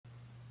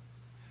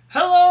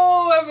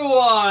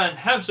everyone,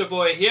 Hamster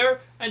Boy here,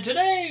 and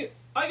today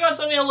I got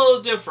something a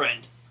little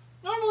different.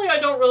 Normally I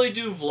don't really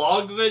do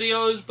vlog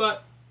videos,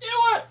 but you know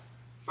what?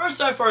 First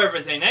time for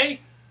everything, eh?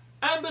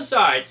 And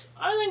besides,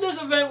 I think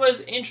this event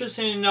was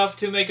interesting enough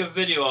to make a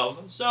video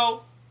of,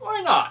 so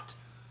why not?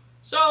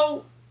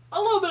 So,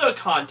 a little bit of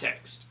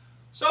context.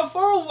 So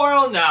for a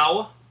while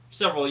now,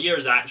 several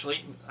years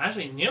actually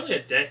nearly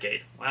a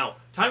decade. Wow,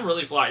 time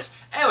really flies.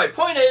 Anyway,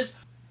 point is,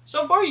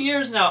 so for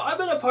years now, I've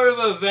been a part of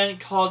an event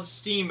called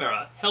Steam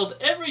Era, held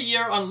every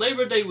year on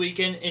Labor Day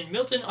weekend in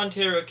Milton,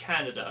 Ontario,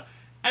 Canada.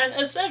 And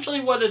essentially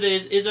what it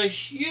is a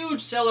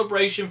huge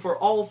celebration for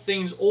all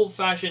things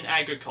old-fashioned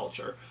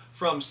agriculture.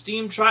 From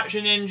steam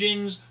traction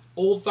engines,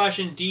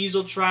 old-fashioned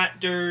diesel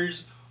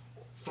tractors,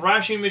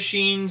 thrashing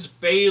machines,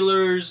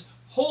 balers,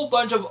 whole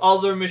bunch of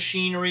other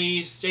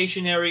machinery,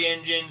 stationary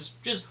engines,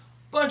 just a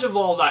bunch of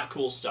all that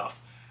cool stuff.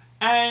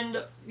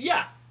 And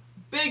yeah,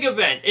 big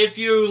event. If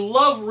you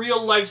love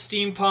real-life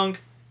steampunk,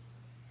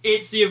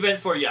 it's the event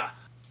for ya.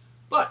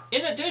 But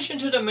in addition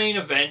to the main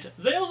event,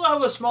 they also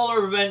have a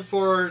smaller event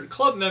for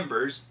club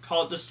members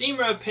called the Steam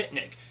Era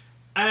Picnic.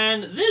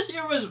 And this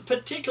year was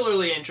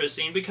particularly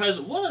interesting because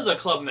one of the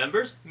club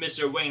members,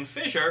 Mr. Wayne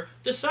Fisher,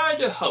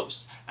 decided to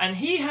host. And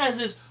he has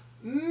this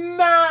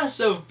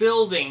massive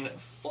building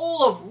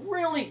full of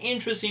really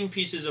interesting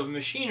pieces of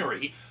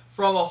machinery,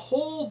 from a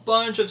whole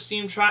bunch of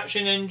steam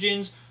traction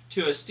engines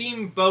to a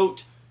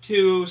steamboat,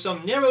 to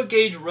some narrow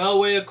gauge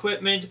railway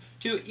equipment,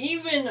 to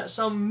even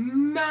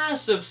some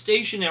massive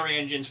stationary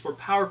engines for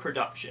power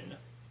production.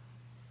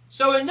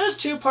 So in this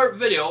two-part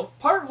video,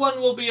 part 1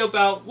 will be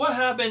about what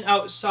happened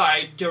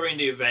outside during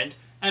the event,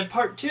 and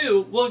part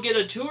 2 will get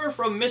a tour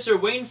from Mr.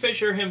 Wayne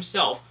Fisher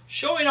himself,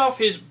 showing off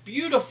his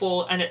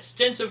beautiful and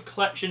extensive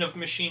collection of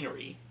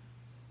machinery.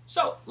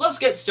 So, let's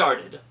get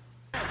started.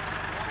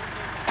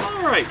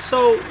 Alright,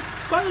 so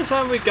by the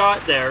time we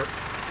got there,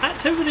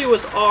 activity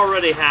was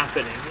already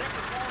happening.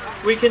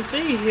 We can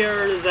see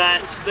here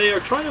that they are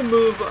trying to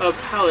move a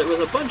pallet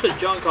with a bunch of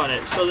junk on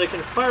it so they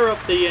can fire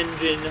up the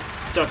engine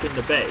stuck in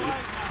the bay.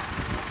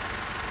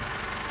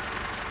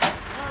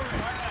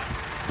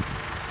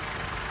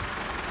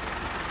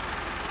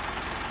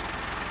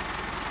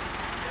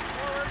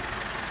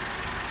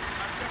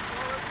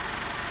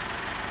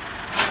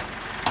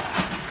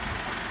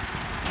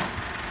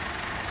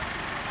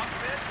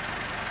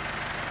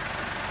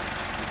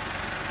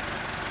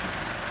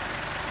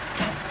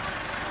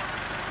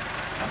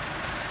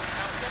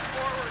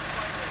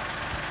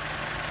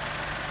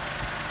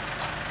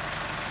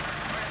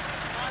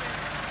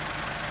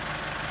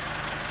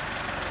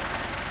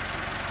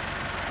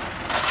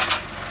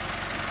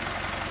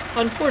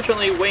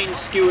 Unfortunately, Wayne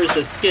skewers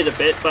the skid a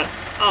bit, but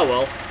oh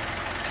well.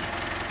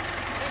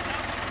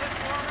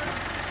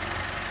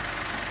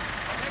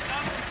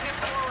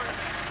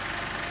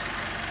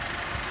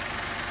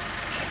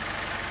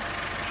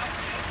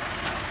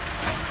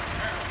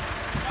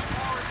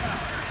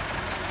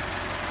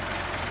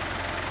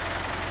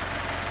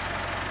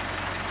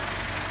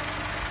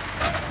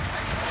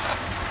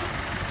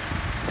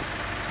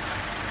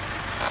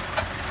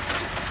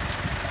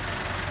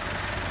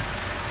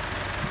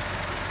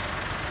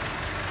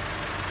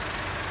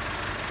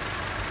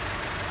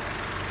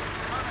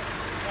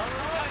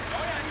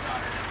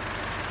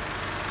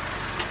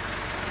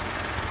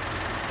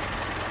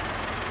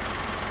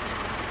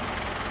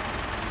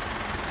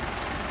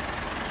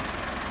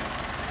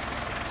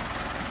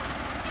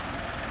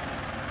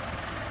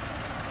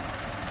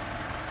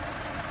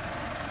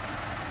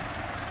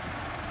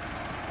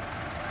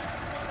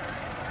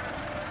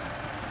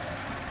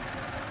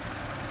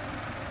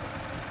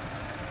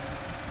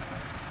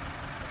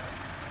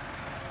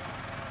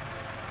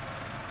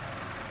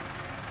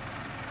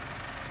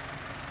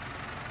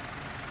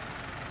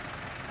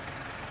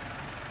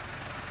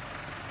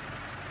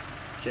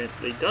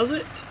 Gently does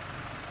it.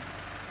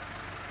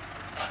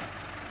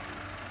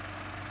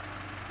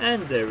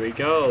 And there we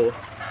go.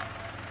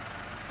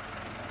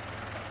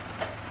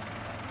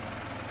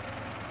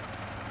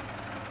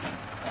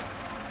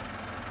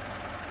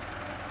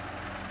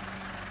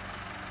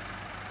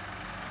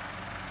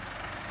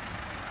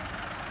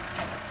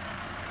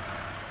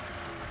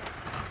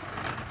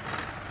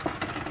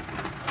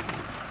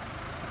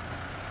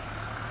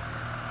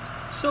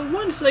 So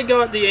once they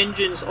got the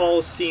engines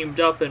all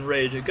steamed up and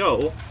ready to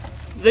go,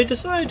 they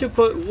decided to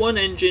put one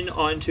engine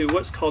onto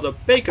what's called a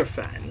Baker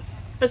fan,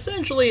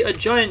 essentially a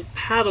giant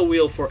paddle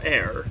wheel for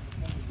air.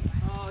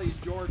 Oh, these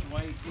George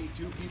Whites need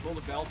two people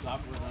to belt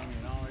up with them,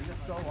 you know, they're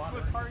just so wonderful.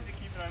 It's hard to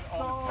keep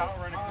all this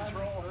power under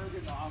control.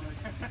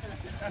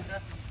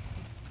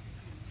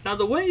 Now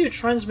the way you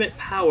transmit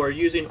power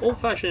using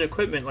old-fashioned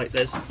equipment like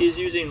this is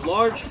using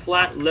large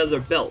flat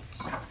leather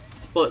belts.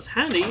 While it's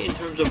handy in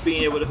terms of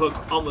being able to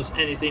hook almost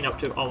anything up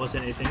to almost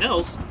anything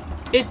else,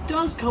 it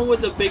does come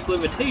with the big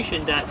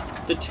limitation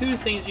that the two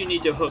things you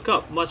need to hook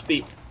up must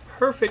be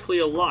perfectly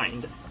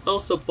aligned,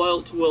 else the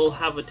belt will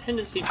have a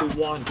tendency to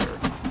wander.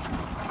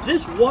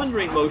 This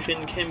wandering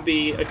motion can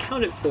be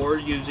accounted for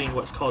using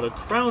what's called a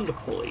crowned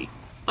pulley.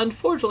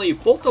 Unfortunately,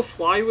 both the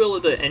flywheel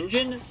of the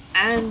engine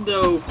and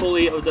the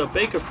pulley of the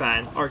Baker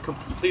fan are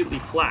completely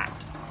flat,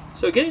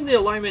 so getting the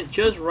alignment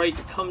just right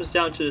comes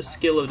down to the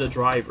skill of the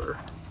driver.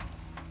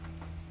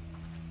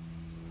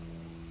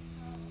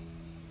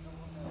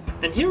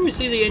 And here we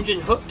see the engine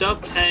hooked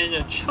up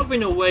and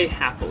chugging away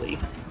happily.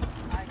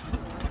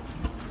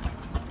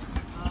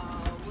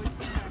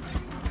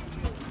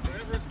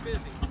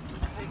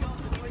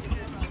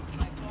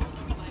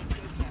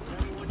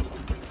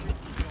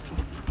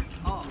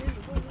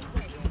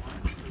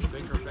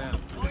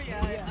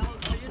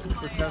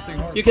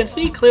 You can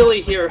see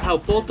clearly here how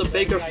both the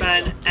Baker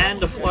fan and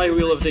the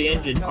flywheel of the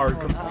engine are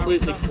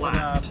completely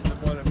flat.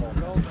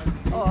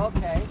 Oh,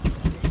 okay.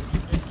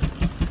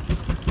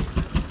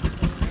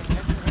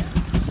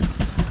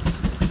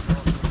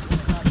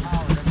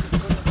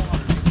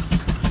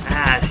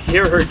 Ah,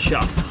 hear her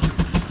chuff.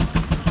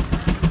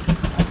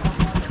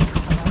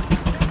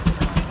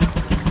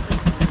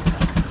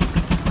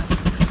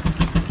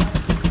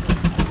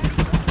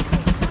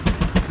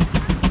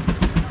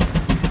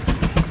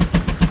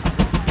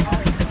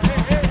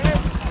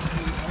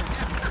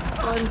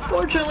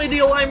 Unfortunately, the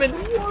alignment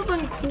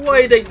wasn't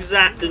quite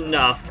exact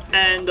enough,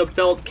 and the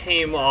belt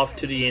came off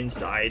to the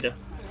inside.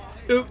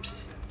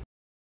 Oops.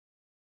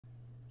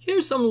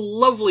 Here's some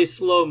lovely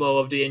slow-mo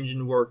of the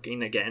engine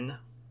working again.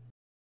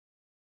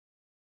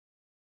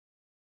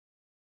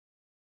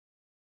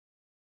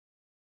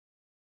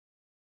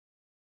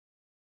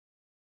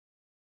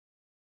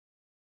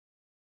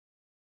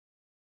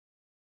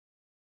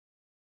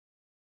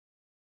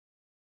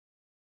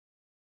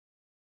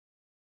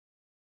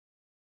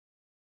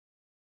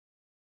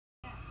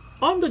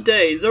 On the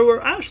day, there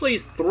were actually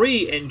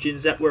 3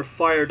 engines that were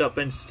fired up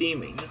and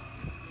steaming.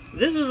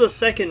 This is the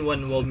second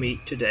one we'll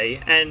meet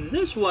today, and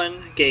this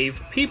one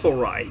gave people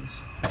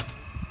rides.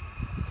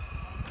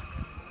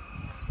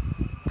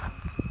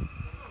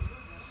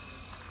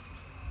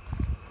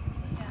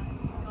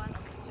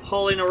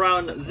 Hauling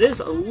around this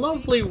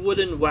lovely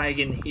wooden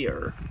wagon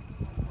here.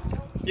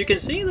 You can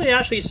see they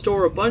actually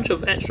store a bunch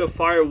of extra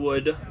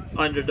firewood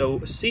under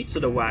the seats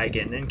of the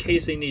wagon in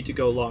case they need to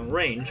go long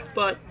range,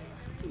 but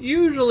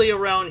usually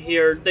around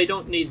here, they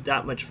don't need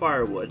that much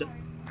firewood.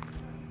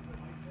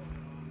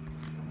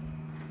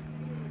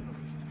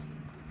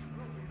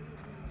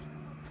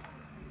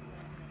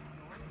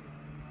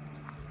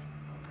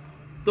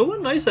 The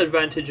one nice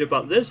advantage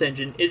about this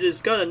engine is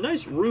it's got a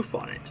nice roof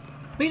on it,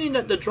 meaning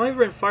that the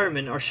driver and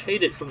fireman are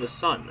shaded from the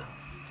sun.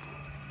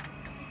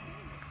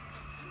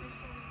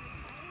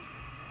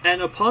 And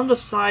upon the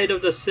side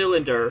of the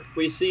cylinder,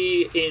 we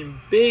see in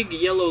big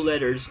yellow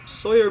letters,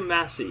 Sawyer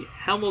Massey,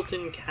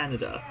 Hamilton,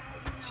 Canada.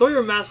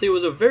 Sawyer Massey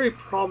was a very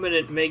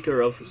prominent maker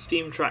of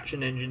steam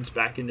traction engines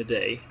back in the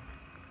day.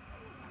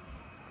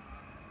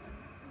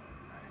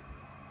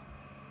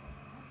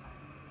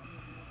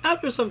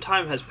 After some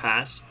time has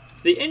passed,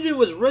 the engine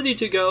was ready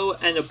to go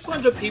and a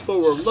bunch of people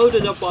were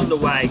loaded up on the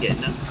wagon.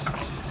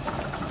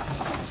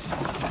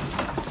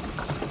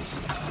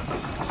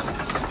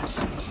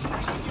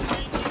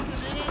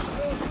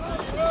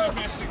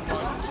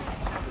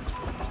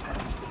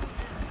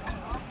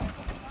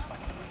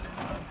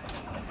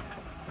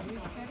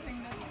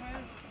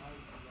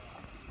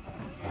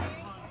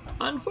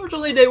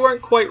 Unfortunately, they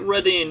weren't quite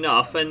ready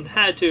enough and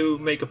had to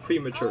make a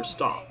premature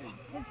stop.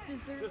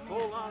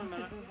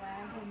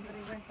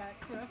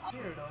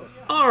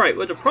 Alright,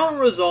 with the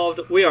problem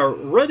resolved, we are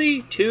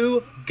ready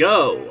to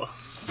go!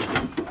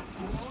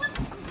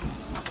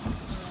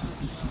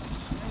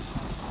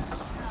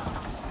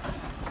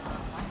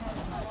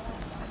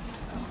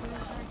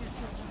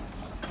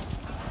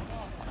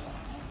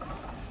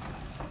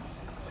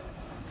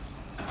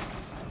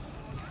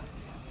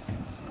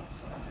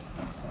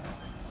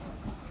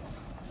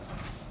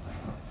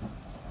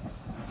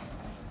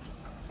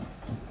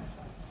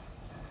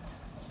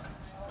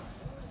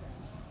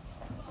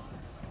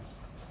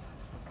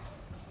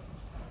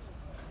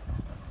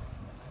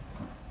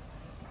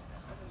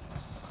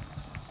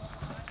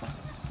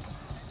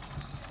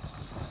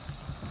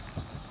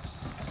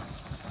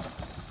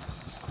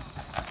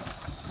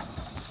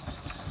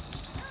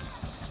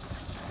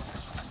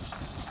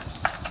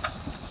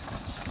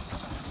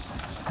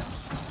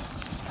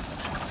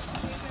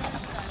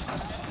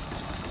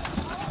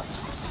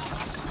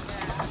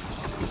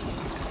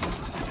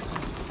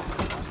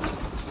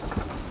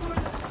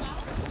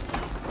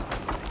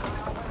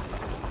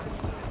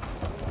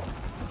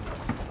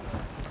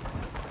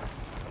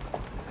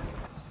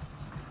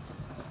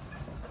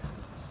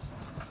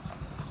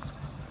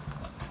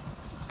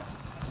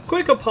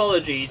 Quick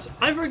apologies,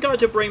 I forgot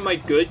to bring my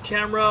good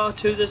camera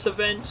to this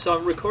event, so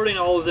I'm recording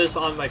all of this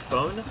on my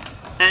phone.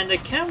 And the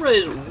camera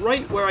is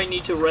right where I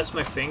need to rest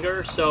my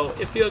finger, so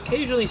if you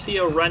occasionally see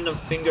a random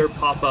finger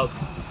pop up,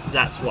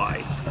 that's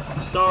why.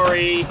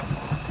 Sorry.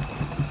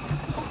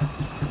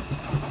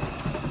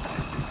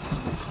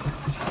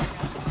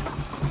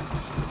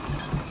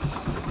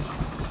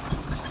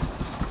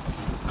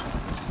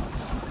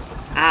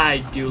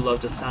 I do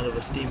love the sound of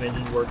a steam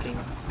engine working.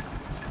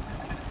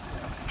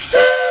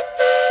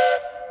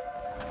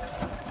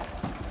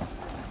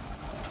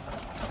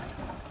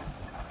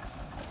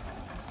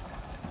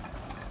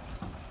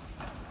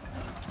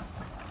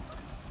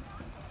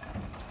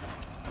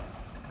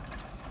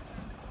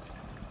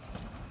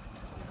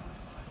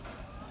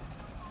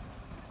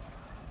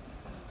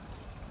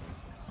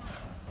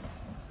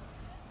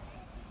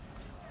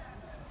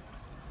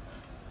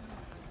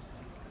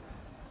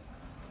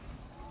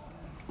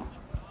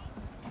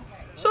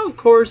 So of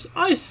course,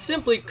 I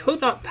simply could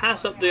not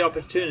pass up the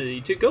opportunity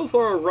to go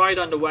for a ride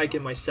on the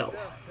wagon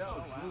myself.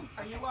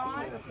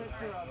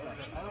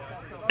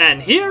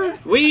 And here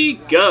we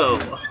go!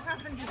 As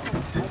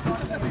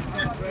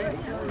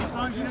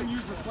long as you don't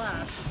use the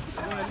flash,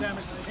 you don't want to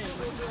damage the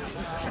cable.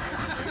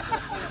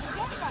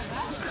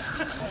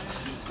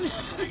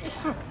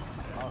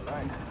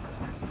 Alright.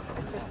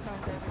 This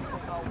turns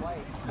everything all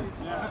white.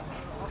 Yeah.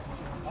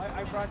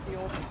 I brought the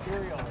old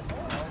material.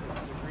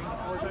 The green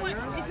Oh, is that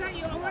yours? Is that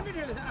you? I wondered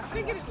it. I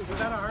figured it was. Was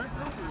that a hard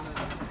top or is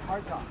that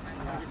hard top.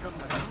 you come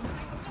down?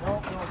 No,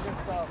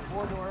 just a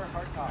 4-door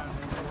hard top.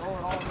 Roll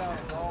it all down.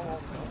 It's all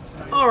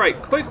open.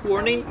 Alright, quick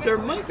warning, there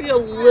might be a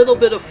little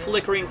bit of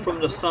flickering from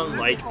the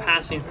sunlight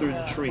passing through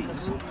the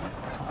trees.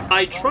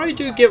 I tried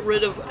to get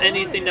rid of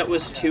anything that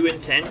was too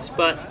intense,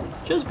 but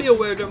just be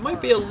aware there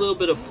might be a little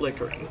bit of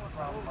flickering.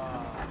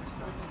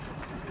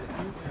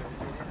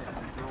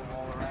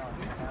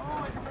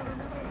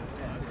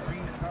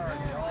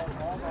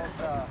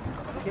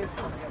 Kids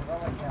from the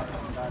umbrella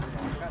academy got it.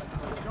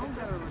 Don't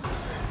get a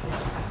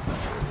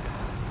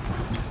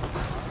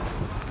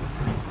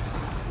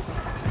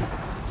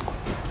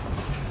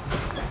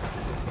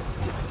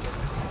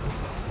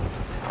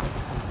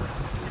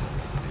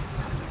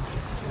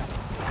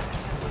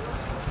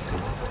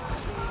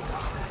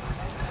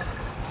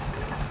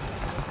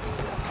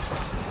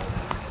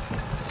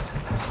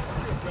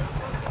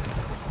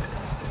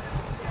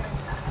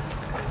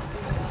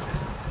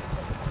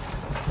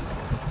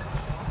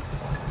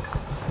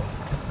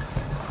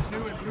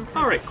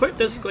Alright, quick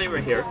disclaimer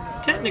here.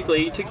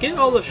 Technically, to get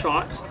all the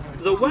shots,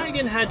 the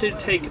wagon had to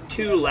take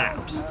 2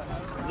 laps.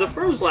 The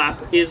first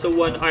lap is the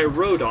one I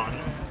rode on,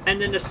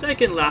 and then the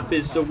second lap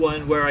is the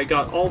one where I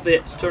got all the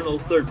external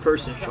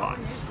third-person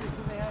shots.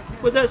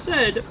 With that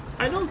said,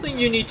 I don't think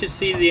you need to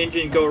see the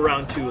engine go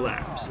around 2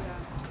 laps.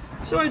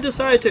 So I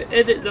decided to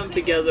edit them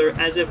together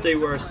as if they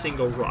were a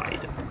single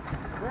ride.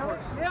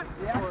 Yeah,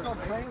 the actual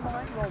train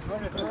line goes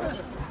right through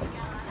it.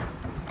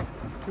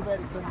 Too bad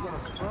he couldn't get a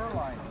spur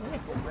line.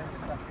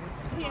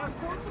 Yeah, of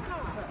course it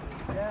does.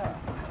 Yeah.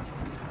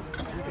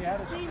 If he had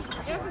a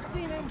There's a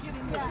steam engine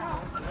in there.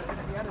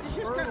 It's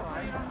just got to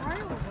put it on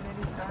rails.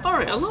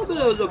 Alright, a little bit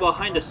of the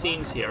behind the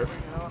scenes here.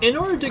 In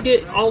order to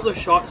get all the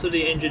shots of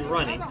the engine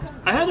running,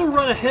 I had to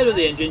run ahead of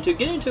the engine to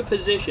get into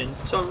position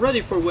so I'm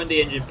ready for when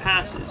the engine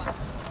passes.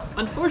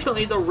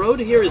 Unfortunately, the road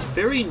here is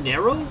very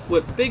narrow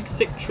with big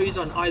thick trees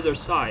on either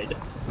side,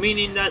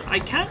 meaning that I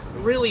can't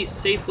really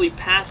safely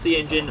pass the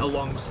engine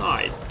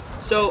alongside.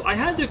 So I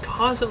had to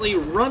constantly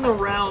run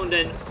around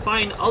and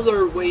find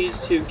other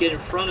ways to get in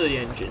front of the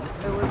engine. you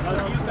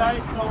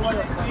guys know what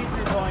speed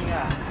you're going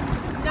at?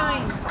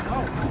 9.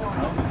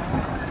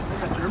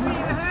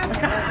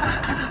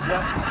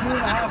 Yeah,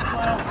 2.5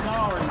 miles an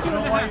hour. You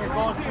know why you're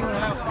going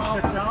 2.5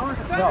 miles an hour?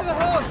 Under the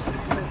hood.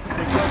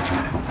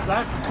 Because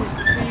that's the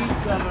speed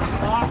that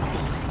an ox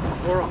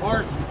or a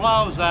horse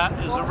plows at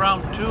is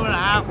around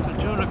 2.5 to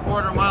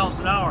 2.25 miles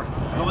an hour.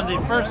 And when they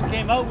first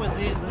came out with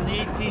these in the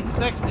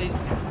 1860s,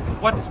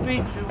 what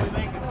speed should we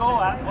make it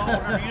go at? Well,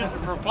 we're going to use it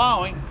for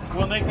plowing.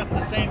 We'll make it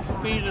the same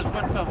speed as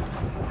what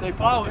they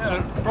plow.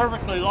 It's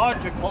perfectly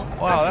logical.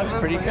 Wow, that's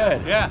pretty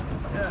good. Yeah.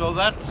 So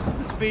that's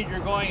the speed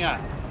you're going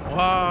at.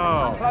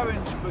 Wow.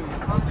 Plowing speed.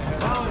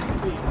 Plowing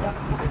speed.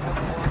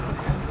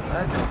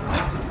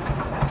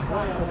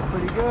 That's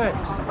pretty good.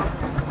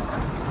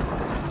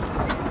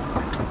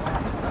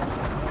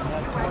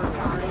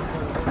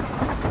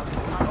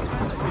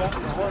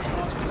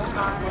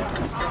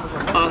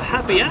 A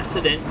happy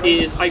accident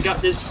is I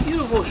got this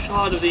beautiful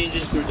shot of the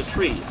engine through the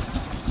trees.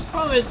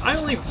 Problem is, I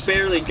only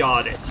barely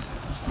got it.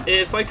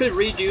 If I could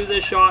redo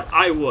this shot,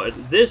 I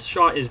would. This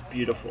shot is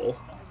beautiful.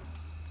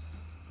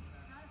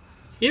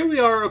 Here we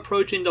are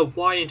approaching the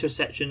Y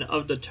intersection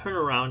of the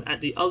turnaround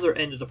at the other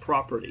end of the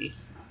property.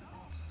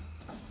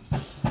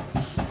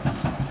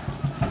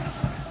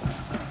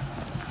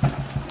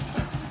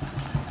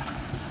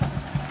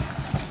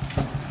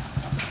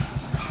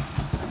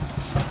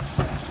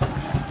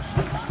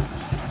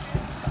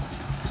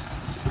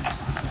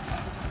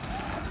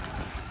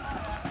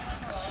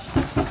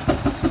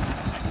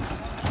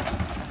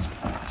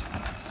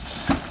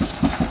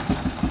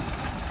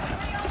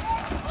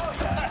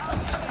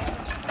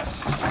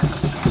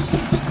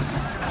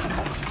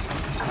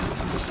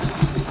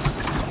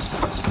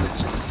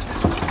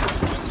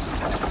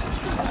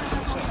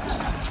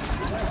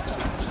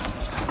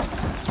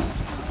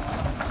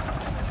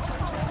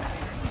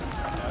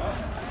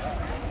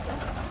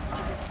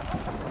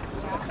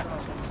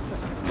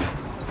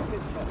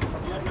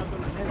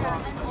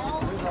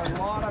 There's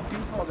a lot of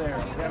people there.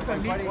 That's a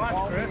neat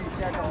watch, Chris.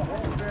 Check out the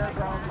whole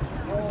fairground,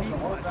 the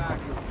whole back.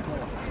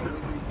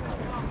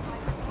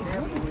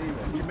 Can't believe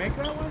it. Did you make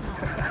that one?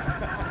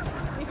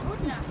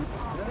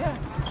 Yeah.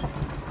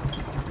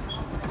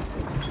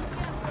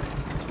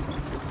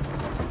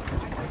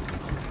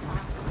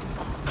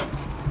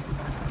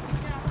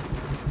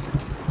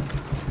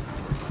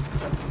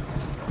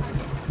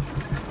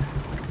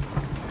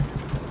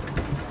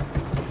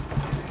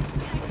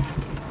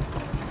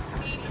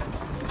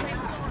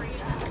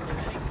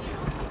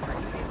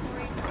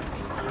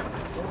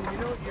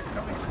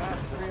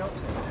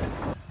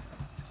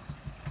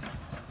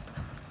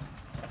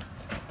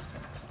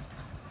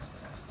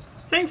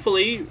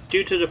 thankfully,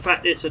 due to the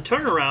fact it's a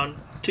turnaround,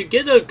 to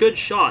get a good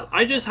shot,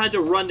 I just had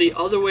to run the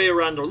other way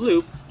around the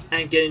loop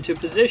and get into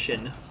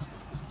position.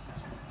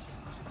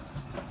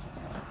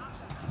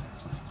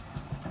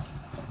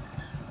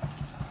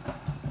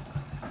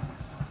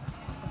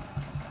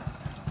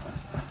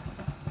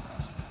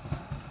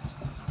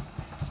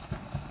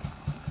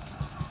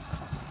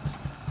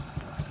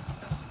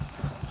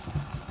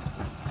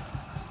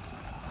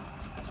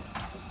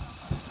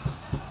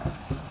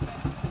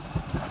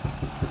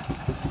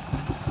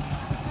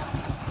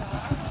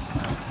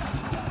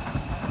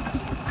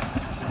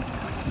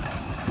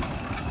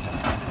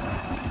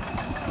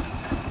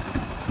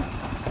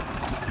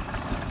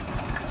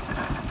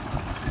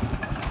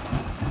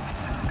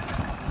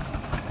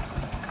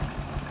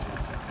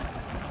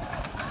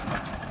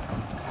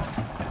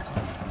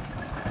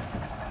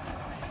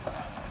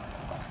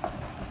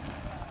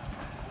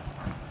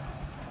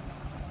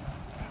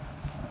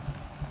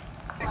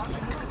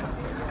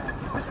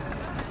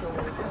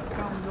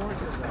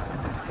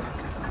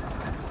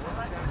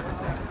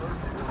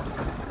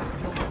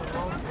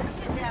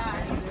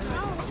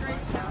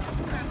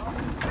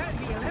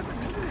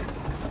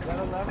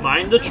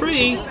 Mind the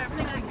tree. Oh,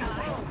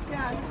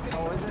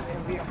 is it?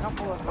 It'll be a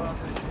couple of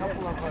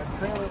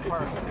trailer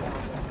parks.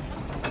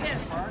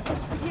 Yes.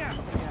 Yeah.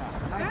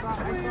 I thought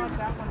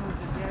that one was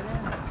a dead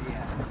end.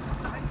 Yeah.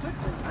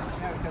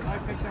 Yeah, because I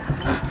picked up a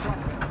little truck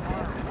at the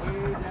farm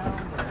way down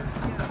there.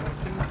 That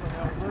came from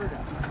Alberta.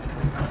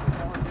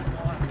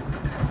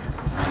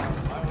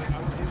 I was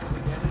able to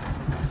get it.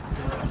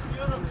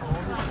 Beautiful.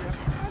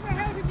 How the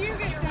hell did you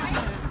get down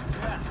there?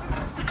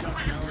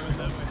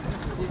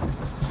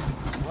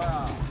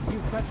 Wow. You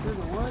cut through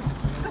the woods?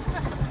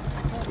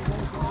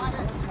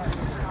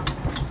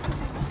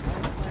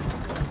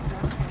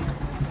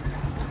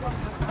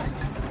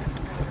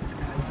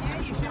 Yeah,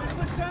 you should have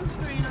put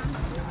sunscreen on.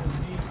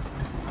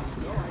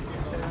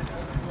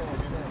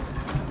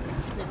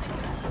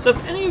 So if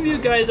any of you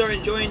guys are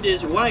enjoying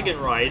this wagon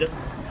ride,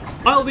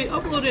 I'll be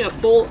uploading a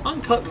full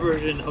uncut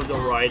version of the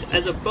ride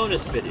as a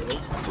bonus video.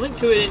 Link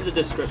to it in the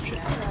description.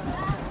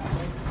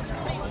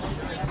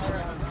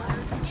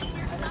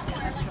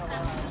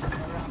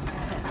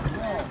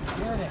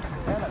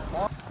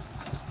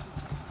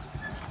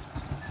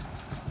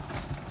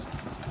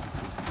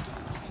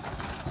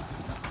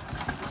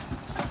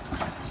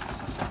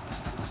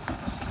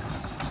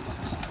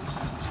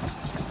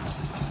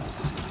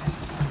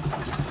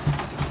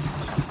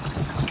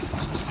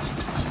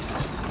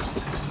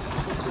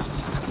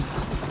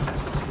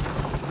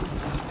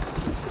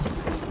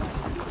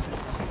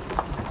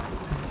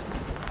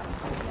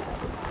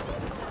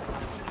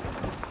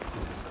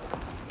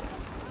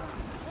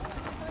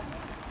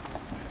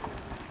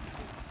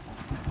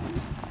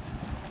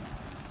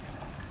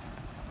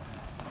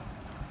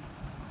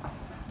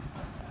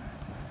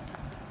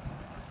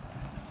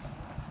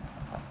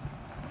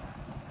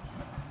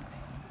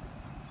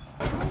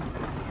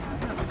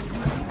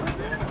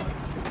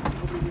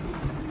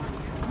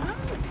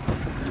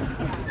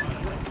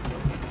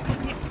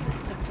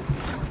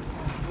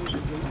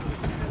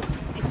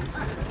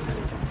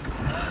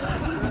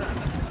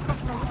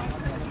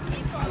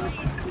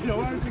 You know,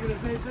 I was thinking the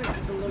same thing.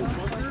 Just a little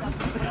bunker.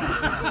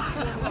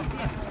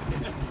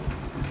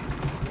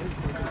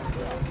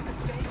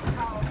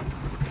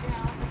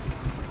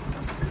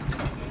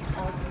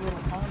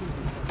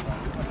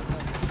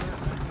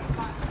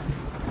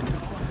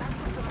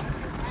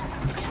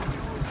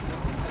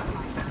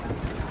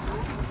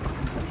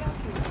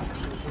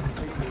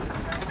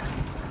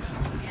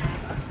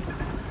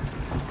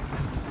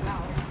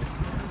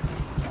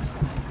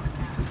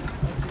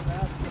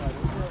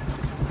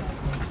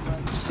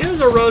 Here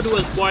the road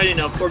was wide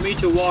enough for me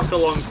to walk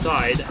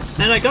alongside,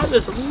 and I got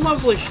this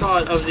lovely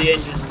shot of the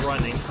engine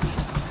running.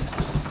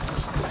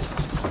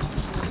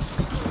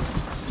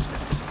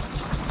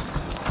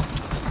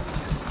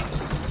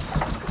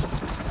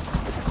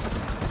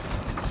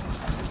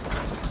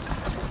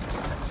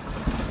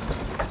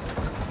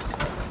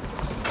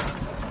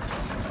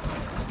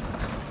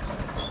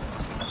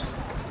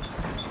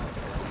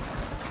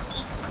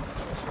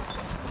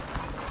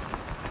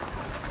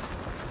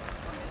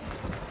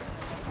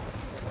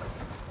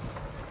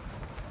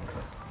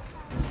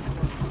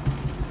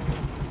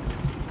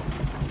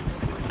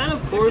 And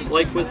of course,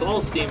 like with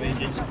all steam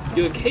engines,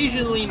 you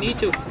occasionally need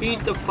to feed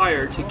the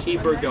fire to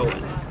keep her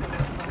going.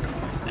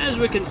 As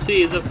we can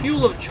see, the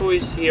fuel of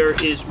choice here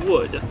is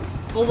wood,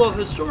 although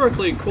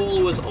historically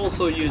coal was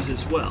also used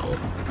as well.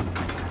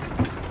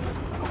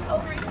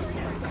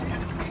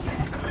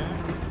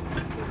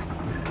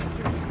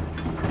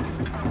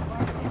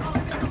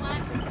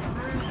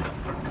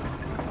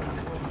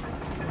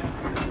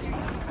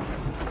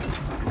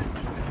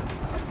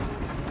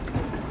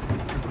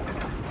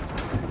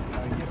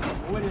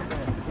 Wood in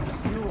there.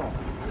 Fuel.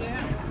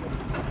 Yeah.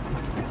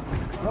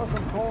 Throw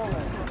some coal in.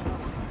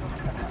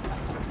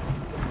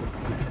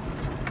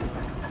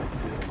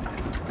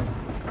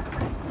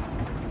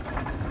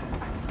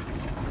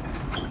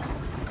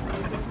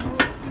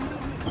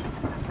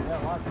 Yeah,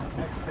 lots of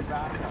extra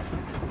backup.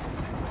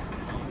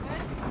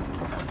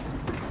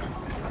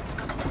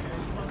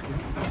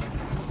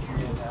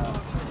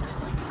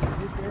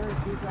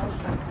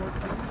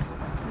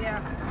 Yeah.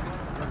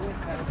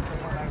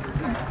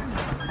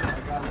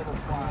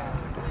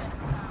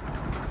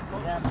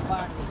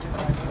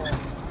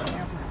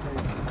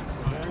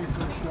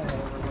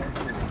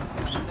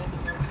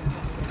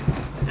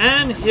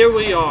 And here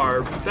we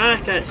are,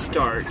 back at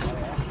start.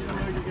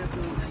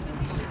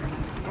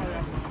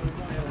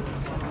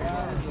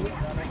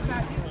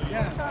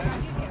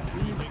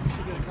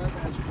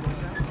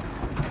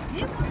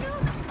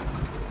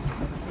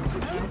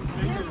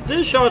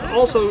 This shot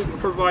also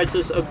provides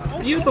us a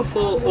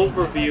beautiful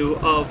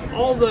overview of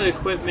all the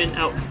equipment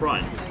out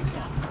front.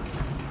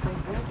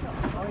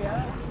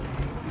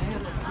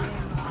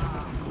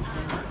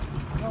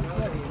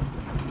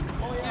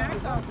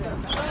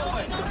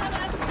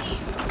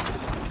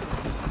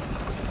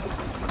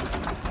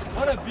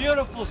 What a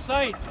beautiful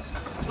sight.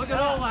 Look at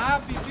all the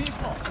happy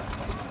people.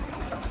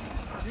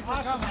 People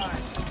coming.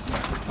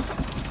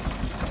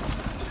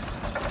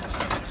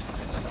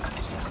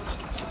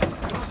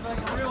 Looks like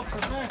a real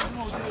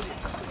professional duty.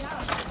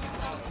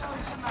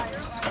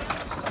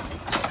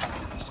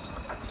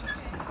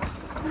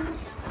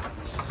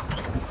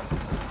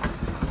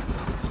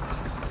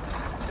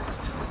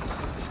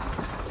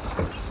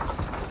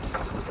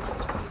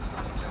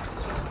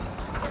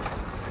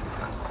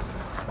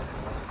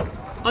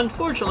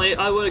 Unfortunately,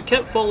 I would have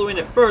kept following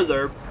it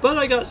further, but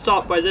I got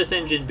stopped by this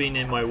engine being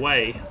in my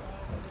way.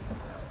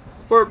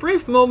 For a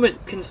brief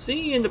moment, can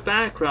see in the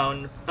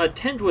background a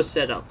tent was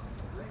set up.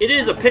 It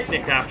is a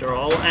picnic after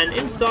all, and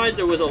inside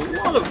there was a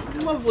lot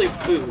of lovely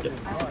food.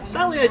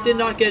 Sadly, I did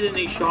not get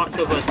any shots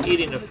of us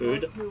eating the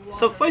food.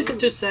 Suffice it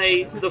to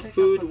say, the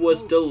food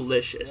was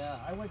delicious.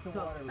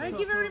 Thank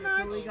you very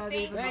much.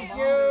 Thank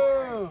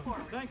you.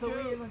 So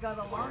we even got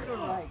a longer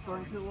ride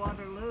going to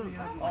Waterloo.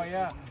 Oh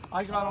yeah,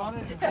 I got on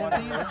it. And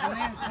then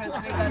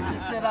because we got to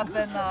sit up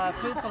in the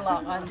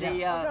cupola on the.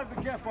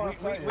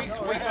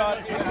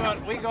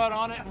 We got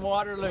on it in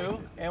Waterloo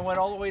and went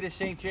all the way to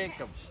St.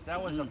 Jacobs.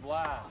 That was a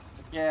blast.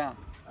 Yeah.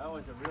 That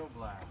was a real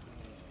blast.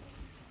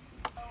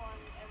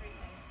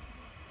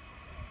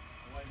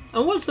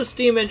 And what's a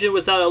steam engine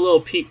without a little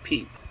peep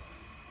peep?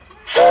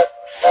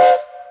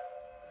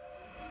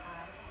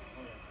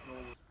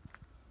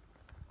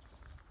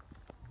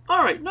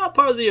 Alright, not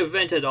part of the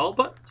event at all,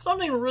 but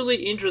something really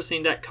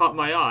interesting that caught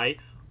my eye.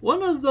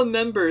 One of the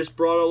members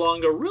brought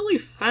along a really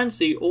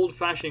fancy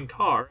old-fashioned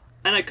car,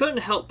 and I couldn't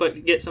help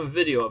but get some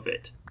video of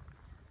it.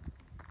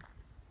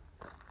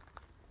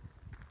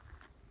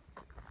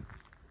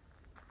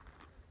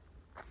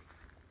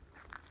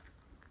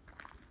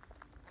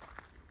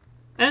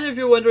 And if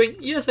you're wondering,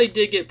 yes, I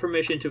did get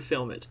permission to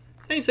film it.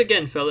 Thanks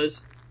again,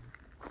 fellas.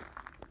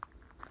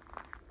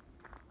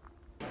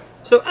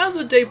 So as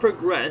the day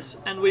progressed,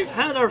 and we've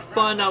had our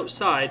fun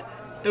outside,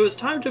 it was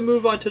time to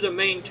move on to the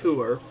main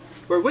tour,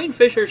 where Wayne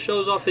Fisher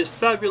shows off his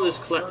fabulous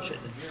collection.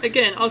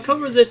 Again, I'll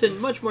cover this in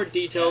much more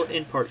detail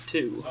in part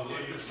 2. We're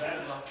going to start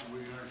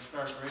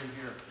right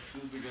here. As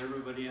soon as we get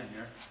everybody in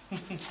here.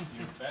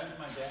 You're better than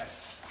my dad.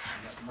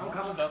 You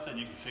got more stuff than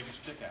you can shake a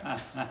stick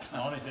at.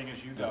 The only thing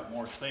is you got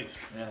more space.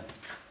 Yeah.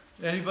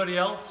 Anybody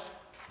else?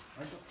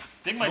 I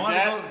think my You wanna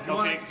dad,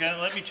 go- you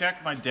okay, let me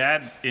check. My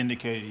dad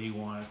indicated he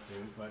wanted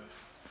to, but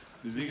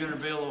Is he going to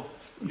be able?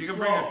 You can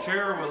bring a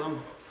chair with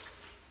him.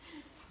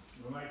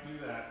 we might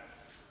do that.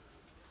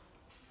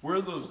 Where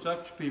are those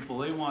Dutch people?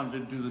 They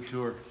wanted to do the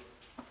tour.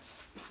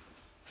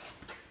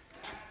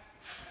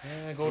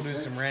 Yeah, go do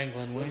some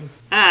wrangling, Wayne.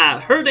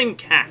 Ah, herding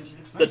cats,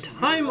 the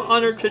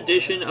time-honored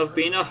tradition of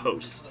being a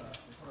host.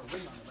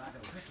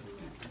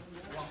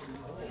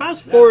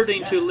 Fast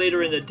forwarding to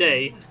later in the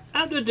day,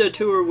 after the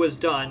tour was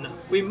done,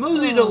 we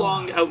moseyed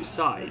along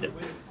outside.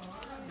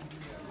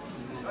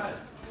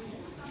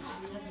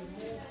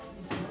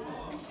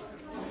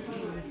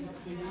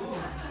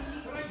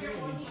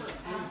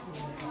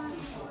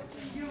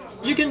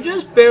 You can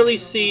just barely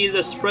see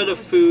the spread of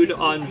food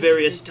on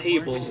various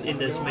tables in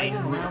this main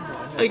room.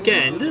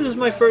 Again, this is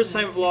my first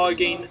time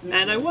vlogging,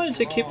 and I wanted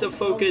to keep the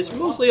focus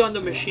mostly on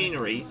the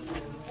machinery,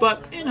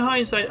 but in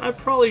hindsight I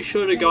probably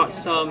should have got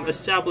some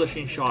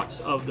establishing shots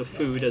of the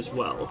food as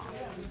well.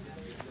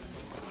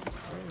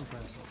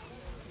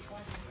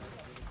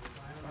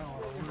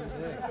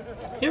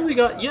 Here we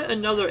got yet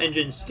another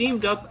engine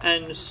steamed up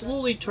and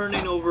slowly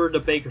turning over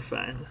the Baker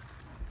fan.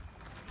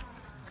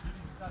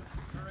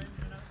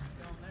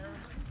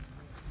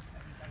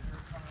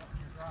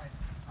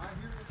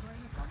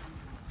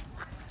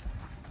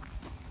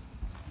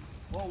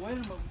 Oh, wait a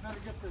minute, we better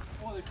get this.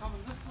 Oh, they're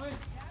coming this way?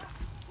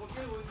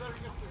 Okay, we better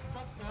get this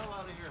truck the hell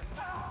out of here.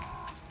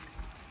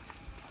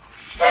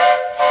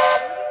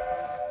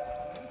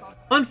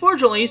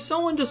 Unfortunately,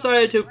 someone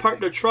decided to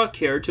park the truck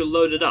here to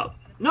load it up,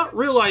 not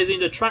realizing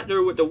the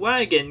tractor with the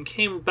wagon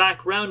came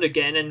back round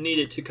again and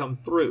needed to come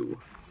through.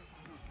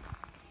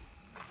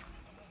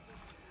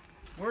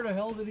 Where the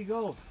hell did he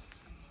go?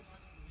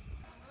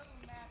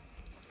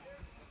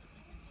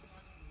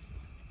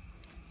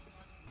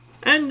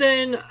 And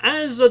then,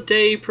 as the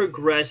day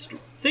progressed,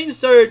 things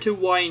started to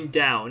wind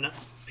down.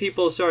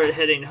 People started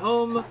heading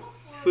home,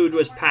 food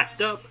was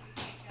packed up,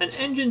 and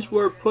engines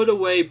were put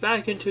away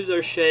back into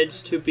their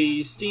sheds to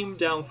be steamed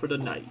down for the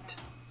night.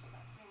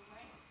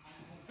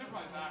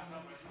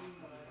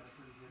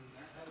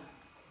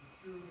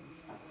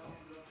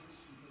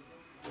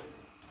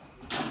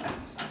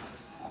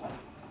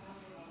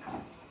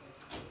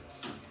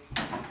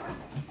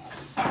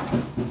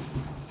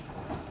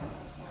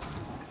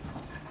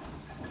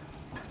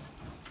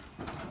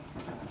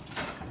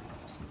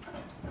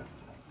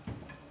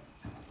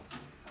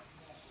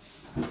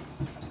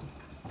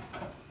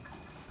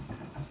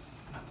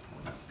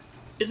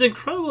 It's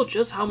incredible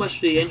just how much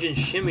the engine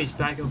shimmies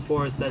back and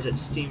forth as it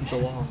steams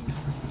along.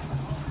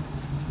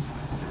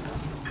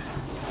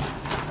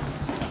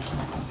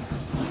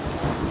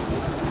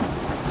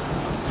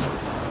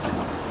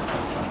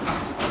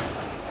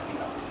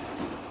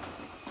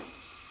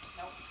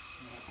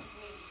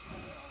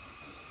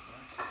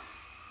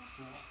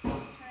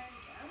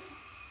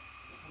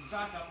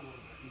 Back up a little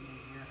bit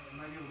here. You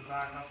might be able to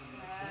back up a little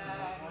bit.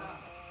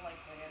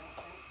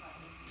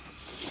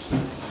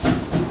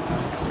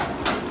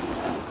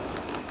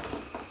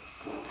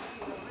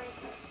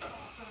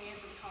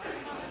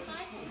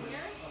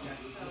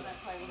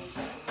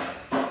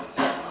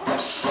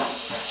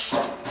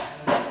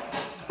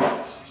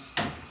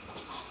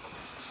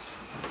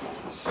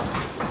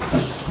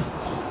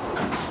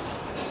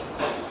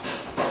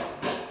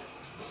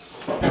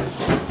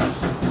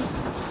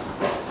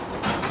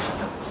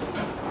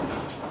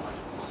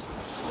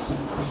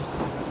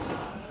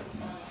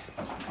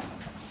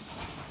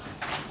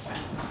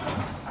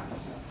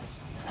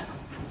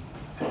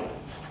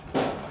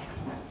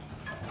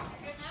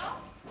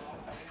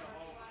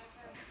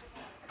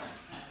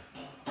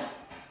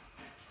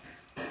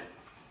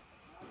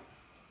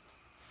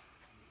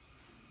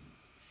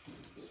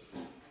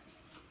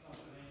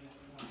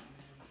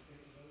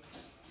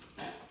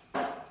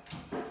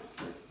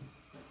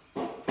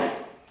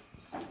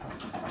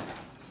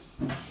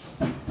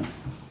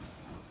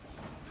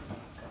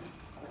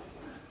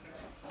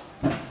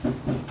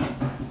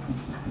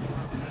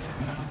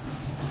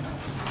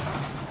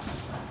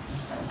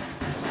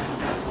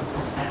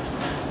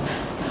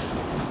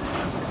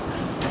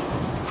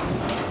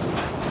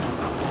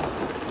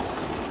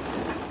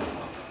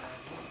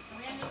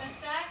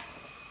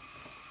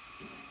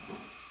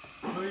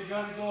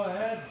 Gotta go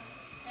ahead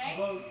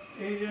about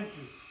 8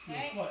 inches to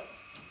a foot.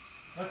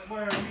 That's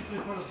where I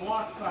usually put a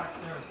block back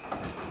there.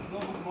 A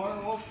little bit more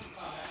rope.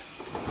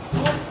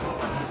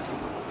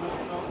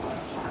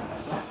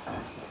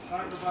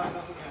 Back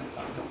up again.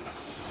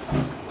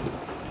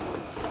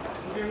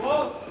 Okay,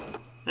 whoa!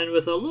 And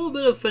with a little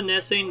bit of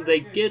finessing,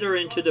 they get her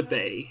into the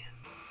bay.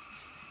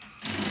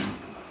 Now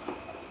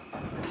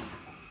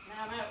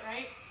I'm out,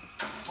 right?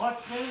 Watch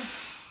me.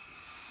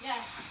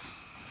 Yes.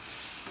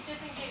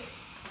 Just in case.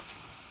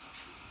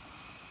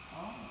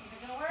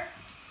 Is it gonna work?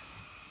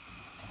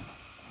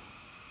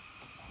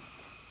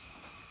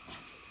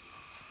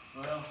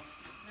 Well,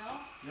 No?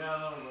 yeah,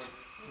 that'll work.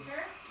 You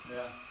sure?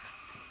 Yeah.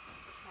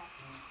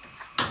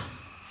 Oh,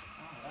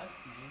 that's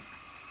neat.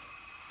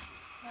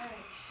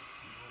 Alright.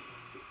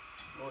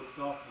 Oh, it's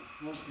awful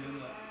smoky, isn't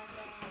it?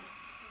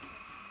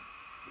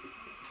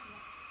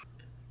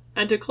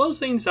 And to close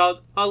things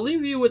out, I'll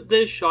leave you with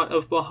this shot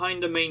of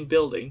behind the main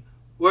building,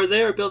 where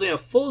they are building a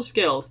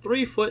full-scale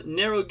 3-foot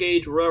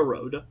narrow-gauge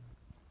railroad.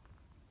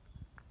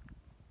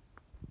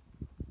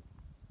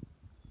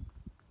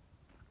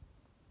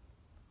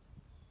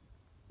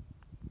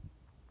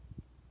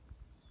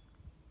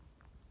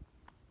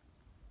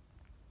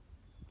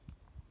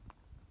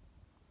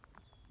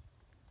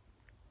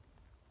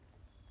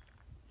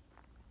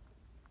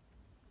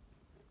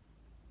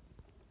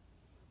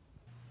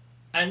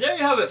 And there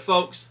you have it,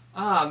 folks.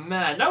 Ah,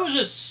 man, that was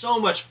just so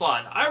much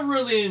fun. I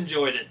really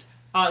enjoyed it.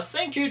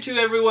 Thank you to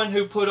everyone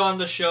who put on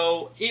the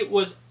show. It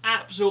was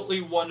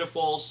absolutely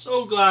wonderful.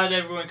 So glad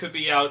everyone could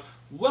be out.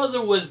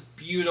 Weather was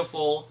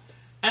beautiful.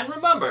 And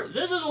remember,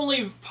 this is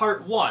only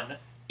part 1.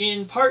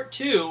 In part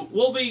 2,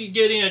 we'll be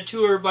getting a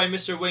tour by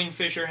Mr. Wayne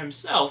Fisher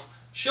himself,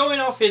 showing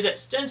off his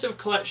extensive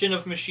collection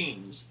of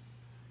machines.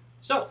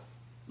 So,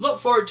 look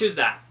forward to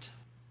that.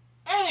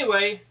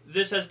 Anyway,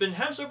 this has been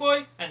Hamster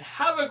Boy, and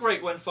have a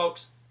great one,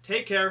 folks.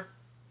 Take care.